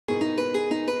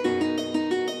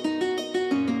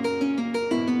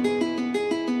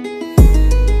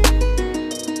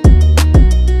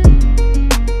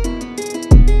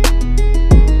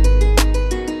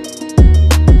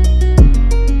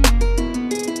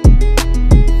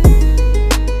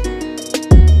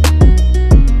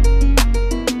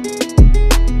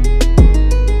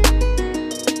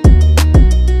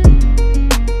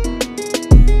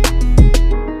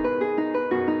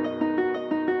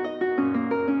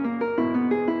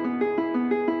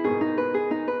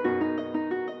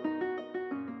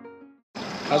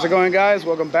How's it going, guys?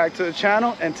 Welcome back to the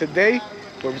channel. And today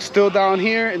we're still down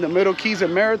here in the Middle Keys at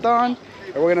Marathon,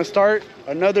 and we're gonna start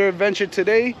another adventure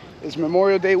today. It's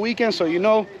Memorial Day weekend, so you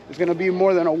know it's gonna be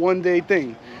more than a one-day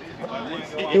thing.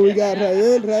 Here we got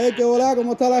Rael. Rael, ¿qué hola?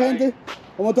 ¿Cómo está la gente?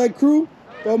 ¿Cómo está el crew?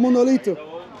 Todo el mundo listo.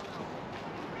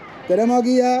 Tenemos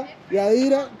aquí a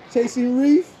Yadira, Chasing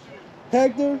Reef,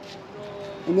 Hector,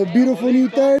 and the beautiful new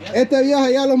third. Este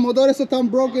viaje ya los motores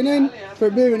están broken in for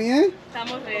Bimini, ¿eh?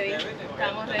 Estamos ready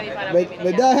para Bimini.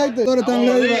 ¿Verdad, Hector? Estamos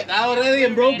ready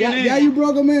and broken in. Yeah, you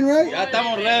broke them in, right? Ya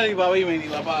estamos ready para Bimini,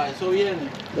 papá. Eso viene.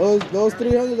 Those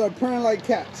 300s are purring like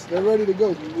cats. They're ready to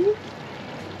go.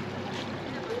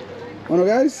 Bueno,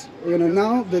 guys, we're gonna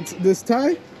now this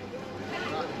tie.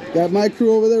 Got my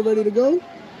crew over there ready to go.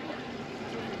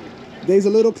 Day's a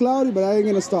little cloudy, but I ain't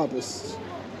gonna stop us.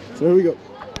 So here we go.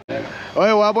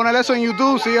 Oye, voy a poner eso en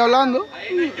YouTube, sigue hablando.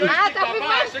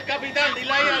 Papá, soy capitán, dile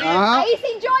ahí. Ajá. Ahí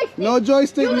sin joystick. No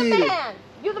joystick You the needed. man.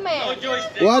 You the man. No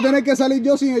joystick. Voy a tener que salir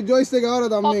yo sin el joystick ahora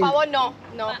Por también. favor, no.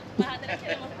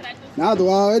 Nada, tú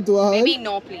vas a ver, tú vas a ver. Baby,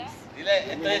 no, please.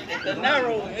 Dile, esto es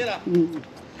narrow, mira.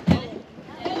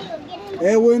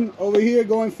 Edwin over here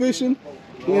going fishing.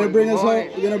 You're gonna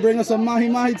bring us some mahi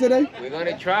mahi today? We're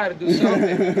gonna try to do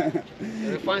something. We're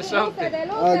gonna find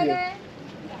something. Okay.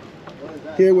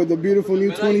 Here with the beautiful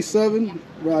new 27.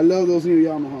 Bro, I love those new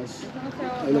Yamahas.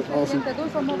 They look awesome.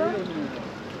 Because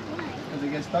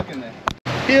it gets stuck in there.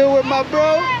 Here with my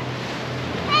bro.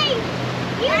 Hey, you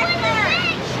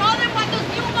show them what those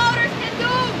new motors can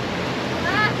do.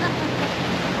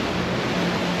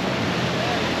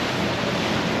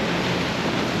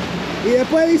 Y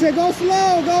después dice, go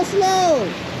slow, go slow.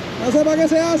 No sé para qué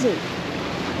se hace.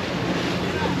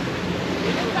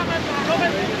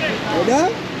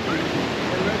 ¿Verdad?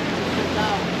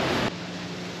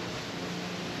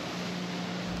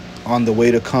 On the way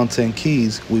to Content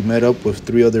Keys, we met up with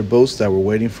 3 other boats that were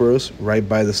waiting for us right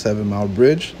by the 7 Mile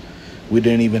Bridge. We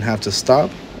didn't even have to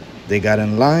stop. They got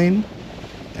in line,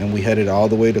 and we headed all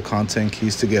the way to Content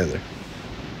Keys together.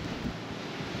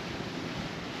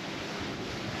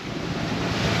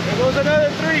 There goes another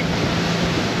 3.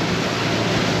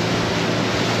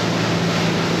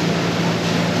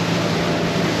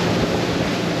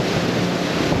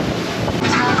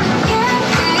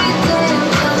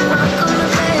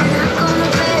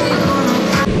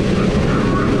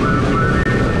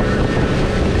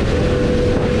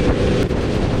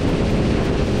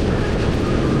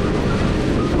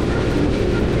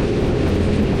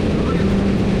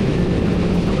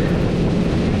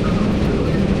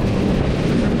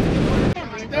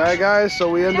 Alright guys, so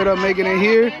we ended up making it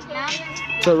here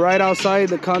to right outside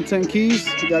the Content Keys.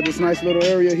 We got this nice little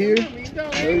area here,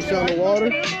 very shallow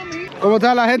water. ¿Cómo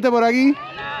está la gente por aquí?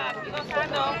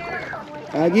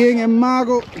 Aquí en el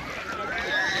Maco.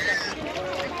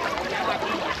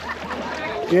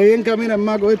 Qué bien camina el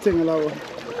Maco este en el agua.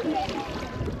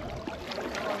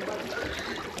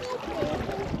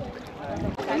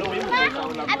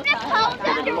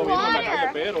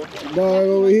 Dog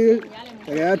over here.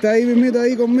 Te quedaste ahí mismito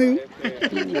ahí conmigo.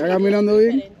 Está caminando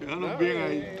bien. Déjanos bien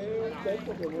ahí.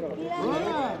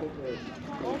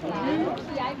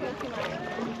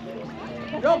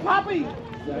 Yo, papi.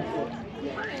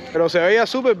 Pero se veía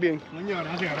súper bien. Coño,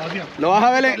 gracias, gracias. ¿Lo vas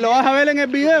a ver en el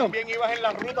video? Bien ibas en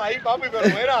la ruta ahí, papi,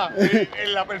 pero era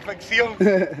en la perfección.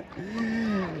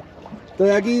 Estoy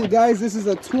aquí, guys. This is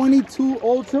a 22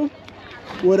 Ultra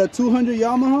with a 200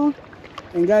 Yamaha.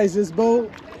 And guys, this boat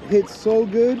hits so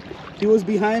good. He was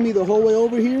behind me the whole way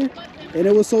over here, and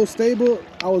it was so stable.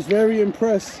 I was very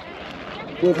impressed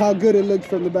with how good it looked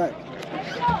from the back.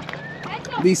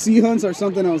 These Sea Hunts are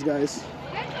something else, guys.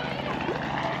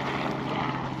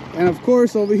 And of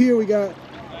course, over here we got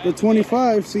the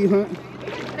 25 Sea Hunt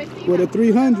with a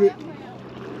 300.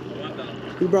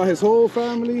 He brought his whole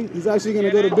family. He's actually going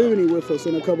to go to Bimini with us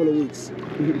in a couple of weeks.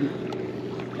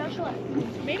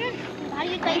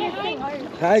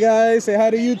 Hi guys, say hi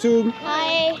to YouTube.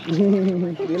 Hi.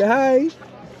 Dile hi.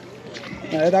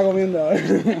 Nadie está comiendo ahora.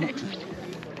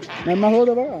 ¿No hay más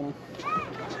fotos para acá, no?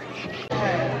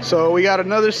 So we got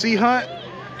another Sea Hunt.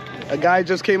 A guy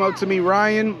just came up to me,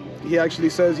 Ryan. He actually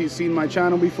says he's seen my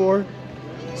channel before.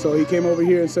 So he came over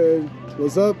here and said,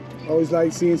 what's up? Always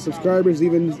like seeing subscribers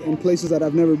even in places that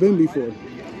I've never been before.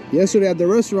 Yesterday at the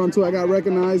restaurant too, I got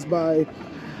recognized by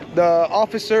the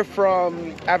officer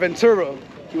from Aventura.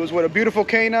 He was with a beautiful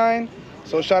canine.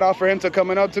 So shout out for him to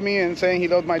coming up to me and saying he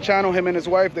loved my channel. Him and his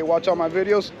wife, they watch all my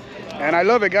videos. And I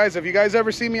love it, guys. If you guys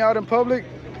ever see me out in public,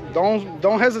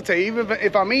 don't hesitate. Even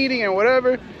if I'm eating and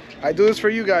whatever, I do this for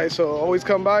you guys. So always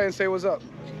come by and say what's up.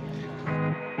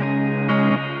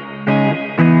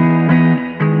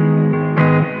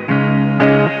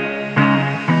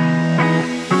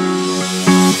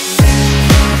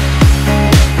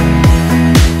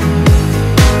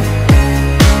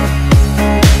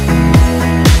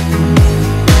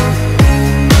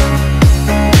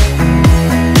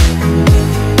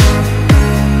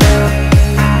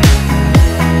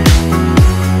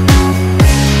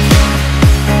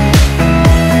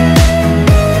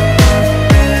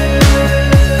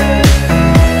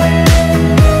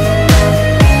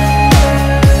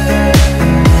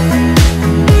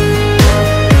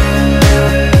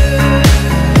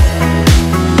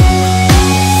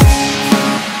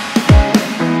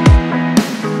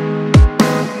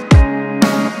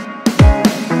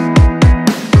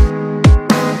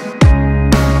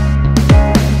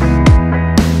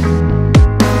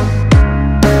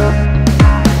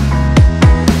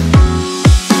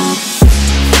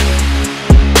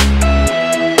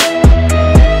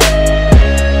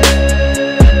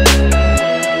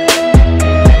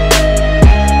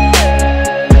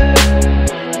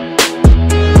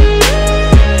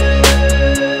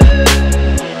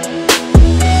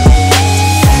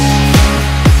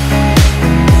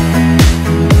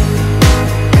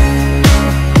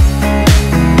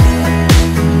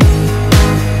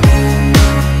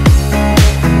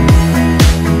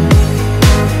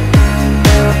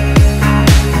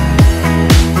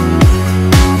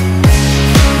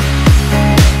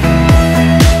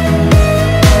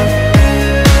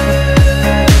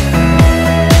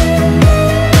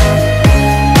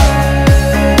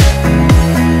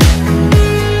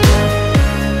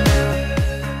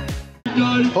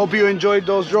 Hope you enjoyed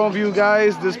those drone views,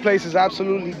 guys. This place is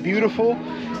absolutely beautiful.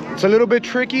 It's a little bit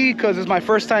tricky because it's my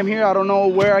first time here. I don't know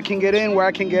where I can get in, where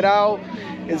I can get out.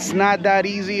 It's not that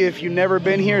easy if you've never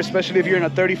been here, especially if you're in a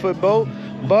 30-foot boat.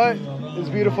 But it's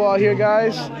beautiful out here,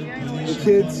 guys. The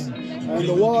kids are in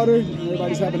the water.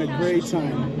 Everybody's having a great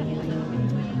time.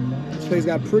 This place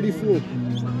got pretty full.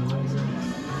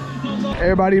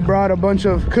 Everybody brought a bunch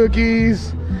of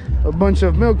cookies, a bunch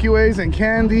of Milky Ways and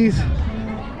candies,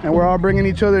 and we're all bringing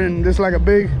each other in this like a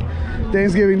big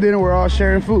Thanksgiving dinner. We're all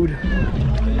sharing food.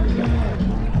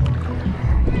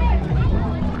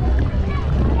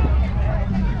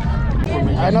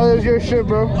 I know this is your shit,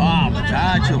 bro. Ah,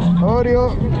 muchacho.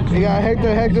 Oreo. You got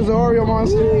Hector. Hector's an Oreo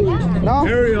monster. No?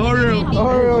 Oreo.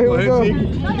 Oreo, here we go.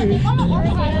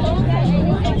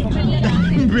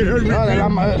 No, the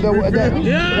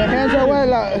hands are wet.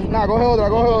 Nah, coge otra,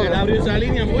 coge otra. Él abrió esa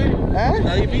línea, pues. ¿Eh?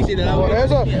 Está difícil. Por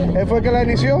eso, él fue el que la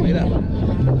inició. Mira.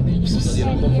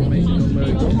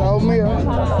 Estados Unidos.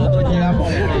 Nosotros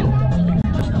llegamos.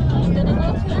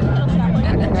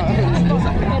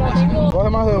 Coge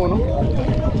más de uno.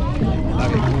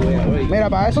 Mira,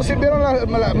 para eso sirvieron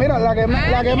mira, la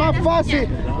que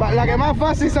más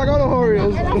fácil sacó los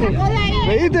Oreos.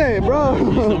 ¿Viste, bro?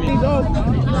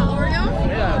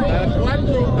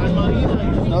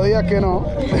 No digas que no.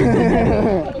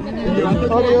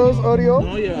 Oreos.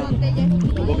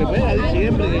 Porque pega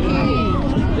siempre.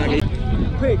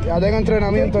 Ya tengo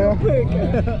entrenamiento ya.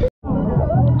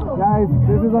 Guys,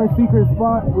 this is our secret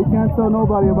spot. We can't tell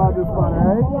nobody about this spot,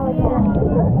 alright?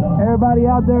 Everybody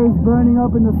out there is burning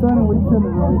up in the sun and we're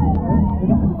chilling, right?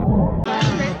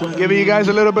 Giving you guys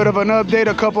a little bit of an update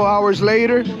a couple hours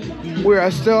later. We're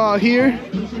still out here.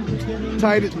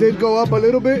 Tide did go up a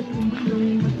little bit,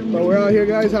 but we're out here,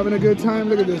 guys, having a good time.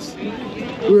 Look at this.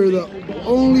 We were the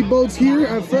only boats here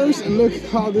at first, and look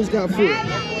how this got full.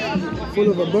 Full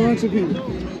of a bunch of people.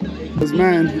 Because,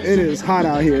 man, it is hot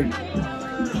out here.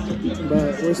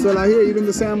 But we're still out here. Even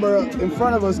the sandbar in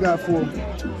front of us got full.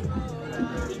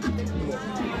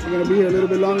 We're gonna be here a little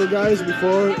bit longer, guys,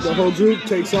 before the whole group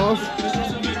takes off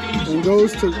and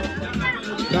goes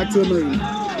back to the marina.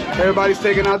 Everybody's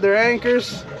taking out their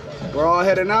anchors. We're all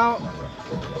heading out.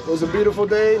 It was a beautiful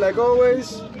day, like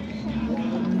always.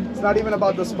 It's not even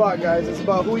about the spot, guys. It's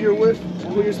about who you're with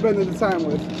and who you're spending the time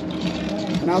with.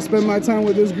 And I'll spend my time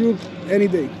with this group any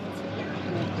day.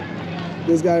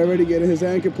 This guy already getting his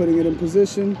anchor, putting it in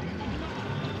position.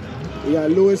 We got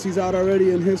Lewis, he's out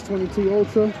already in his 22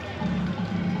 Ultra.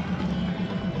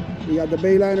 We got the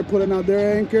Bayliner putting out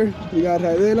their anchor. We got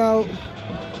Raidel out.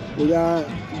 We got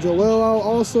Joel out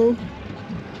also.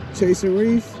 Chase and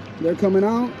Reef, they're coming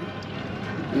out.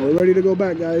 And we're ready to go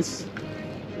back, guys.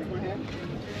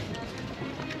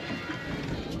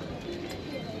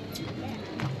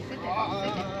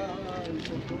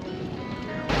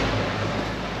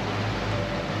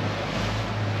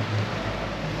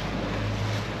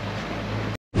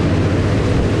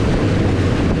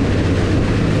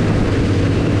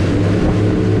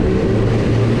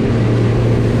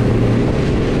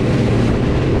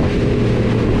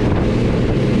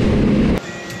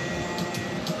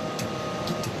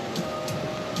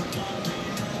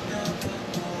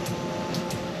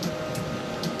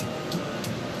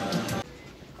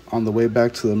 On the way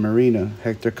back to the marina,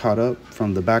 Hector caught up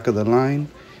from the back of the line,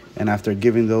 and after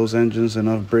giving those engines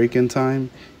enough braking time,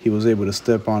 he was able to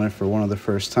step on it for one of the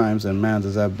first times, and man,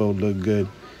 does that boat look good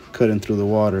cutting through the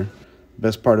water.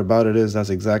 Best part about it is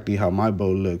that's exactly how my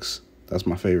boat looks. That's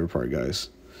my favorite part, guys.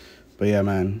 But yeah,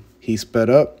 man, he sped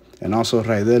up, and also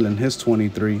Raidel in his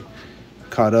 23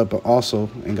 caught up also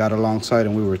and got alongside,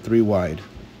 and we were 3 wide.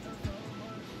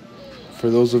 For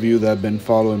those of you that have been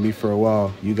following me for a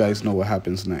while, you guys know what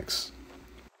happens next.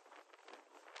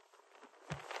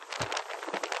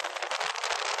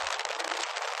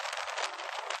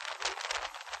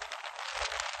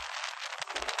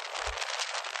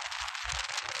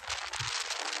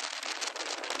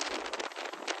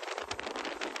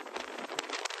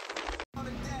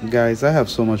 Guys, I have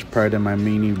so much pride in my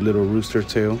meanie little rooster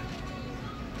tail.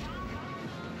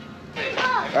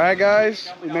 Alright guys,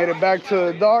 we made it back to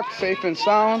the dock, safe and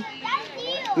sound.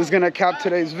 This is gonna cap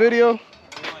today's video.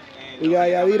 We got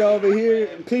Yadira over here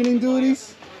cleaning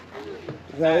duties.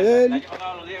 Raidel,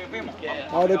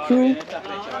 all the crew.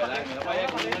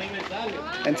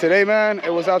 And today, man,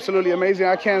 it was absolutely amazing.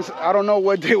 I don't know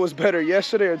what day was better,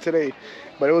 yesterday or today,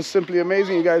 but it was simply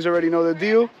amazing. You guys already know the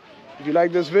deal. If you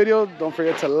like this video, don't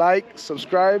forget to like,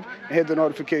 subscribe, and hit the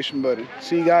notification button.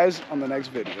 See you guys on the next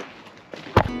video.